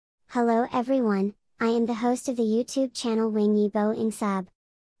Hello everyone, I am the host of the YouTube channel WANG YIBO ENGSUB.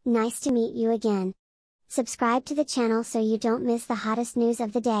 Nice to meet you again. Subscribe to the channel so you don't miss the hottest news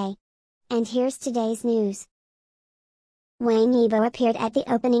of the day. And here's today's news. WANG YIBO appeared at the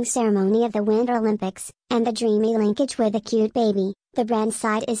opening ceremony of the Winter Olympics, and the dreamy linkage with a cute baby. The brand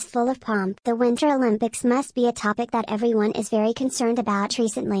side is full of pomp. The Winter Olympics must be a topic that everyone is very concerned about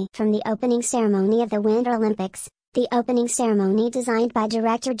recently. From the opening ceremony of the Winter Olympics, the opening ceremony designed by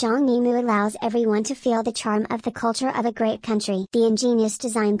director Zhang Yimou allows everyone to feel the charm of the culture of a great country. The ingenious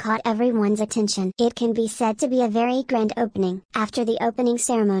design caught everyone's attention. It can be said to be a very grand opening. After the opening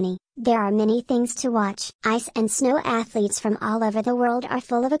ceremony, there are many things to watch. Ice and snow athletes from all over the world are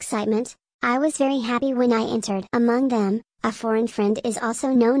full of excitement. I was very happy when I entered. Among them, a foreign friend is also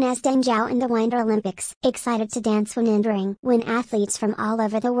known as Deng Chao in the Winter Olympics. Excited to dance when entering. When athletes from all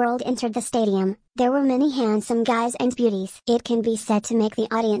over the world entered the stadium, there were many handsome guys and beauties. It can be said to make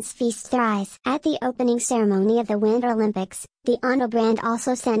the audience feast their eyes. At the opening ceremony of the Winter Olympics, the Anta brand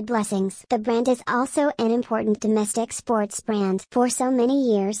also sent blessings. The brand is also an important domestic sports brand. For so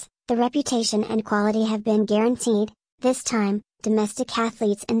many years, the reputation and quality have been guaranteed. This time, domestic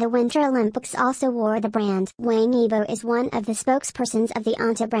athletes in the Winter Olympics also wore the brand. Wang Yibo is one of the spokespersons of the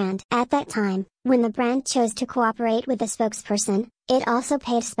Anta brand. At that time, when the brand chose to cooperate with the spokesperson, it also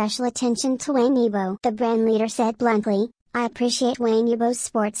paid special attention to Wang Yibo. The brand leader said bluntly, "I appreciate Wang Yibo's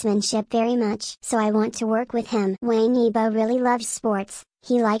sportsmanship very much, so I want to work with him." Wang Yibo really loves sports.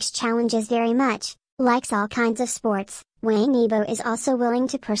 He likes challenges very much, likes all kinds of sports. Wang Yibo is also willing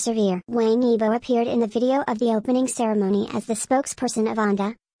to persevere. Wang Yibo appeared in the video of the opening ceremony as the spokesperson of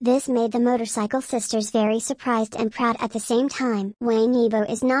Anta. This made the motorcycle sisters very surprised and proud at the same time. Wang Yibo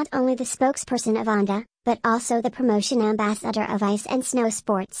is not only the spokesperson of Anta, but also the promotion ambassador of ice and snow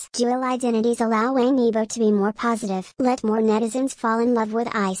sports. Dual identities allow Wang Yibo to be more positive. Let more netizens fall in love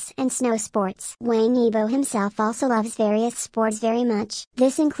with ice and snow sports. Wang Yibo himself also loves various sports very much.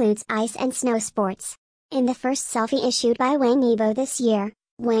 This includes ice and snow sports. In the first selfie issued by Wang Yibo this year,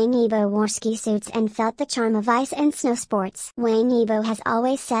 Wang Yibo wore ski suits and felt the charm of ice and snow sports. Wang Yibo has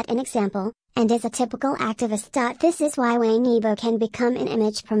always set an example, and is a typical activist. This is why Wang Yibo can become an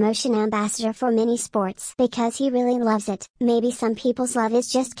image promotion ambassador for many sports. Because he really loves it. Maybe some people's love is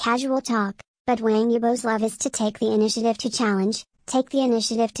just casual talk, but Wang Yibo's love is to take the initiative to challenge, take the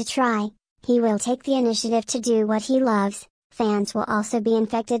initiative to try. He will take the initiative to do what he loves. Fans will also be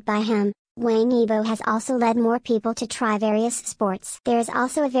infected by him. Wang Yibo has also led more people to try various sports. There is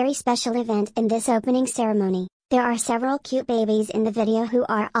also a very special event in this opening ceremony. There are several cute babies in the video who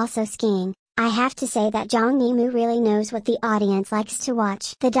are also skiing. I have to say that Zhang Yimou really knows what the audience likes to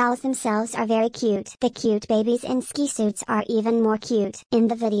watch. The dolls themselves are very cute. The cute babies in ski suits are even more cute. In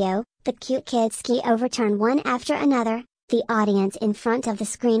the video, the cute kids ski overturn one after another. The audience in front of the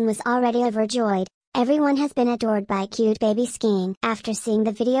screen was already overjoyed. Everyone has been adored by cute baby skiing. After seeing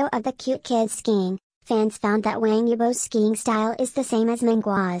the video of the cute kids skiing, fans found that Wang Yibo's skiing style is the same as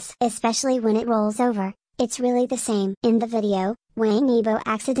Menggua's. Especially when it rolls over, it's really the same. In the video, Wang Yibo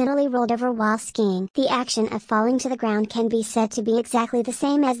accidentally rolled over while skiing. The action of falling to the ground can be said to be exactly the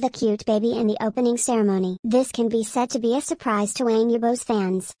same as the cute baby in the opening ceremony. This can be said to be a surprise to Wang Yibo's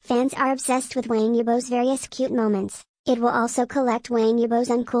fans. Fans are obsessed with Wang Yibo's various cute moments. It will also collect Wang Yibo's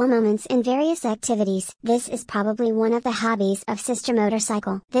uncool moments in various activities. This is probably one of the hobbies of Sister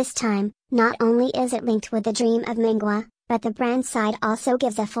Motorcycle. This time, not only is it linked with the dream of Menggua, but the brand side also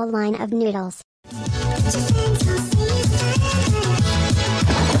gives a full line of noodles.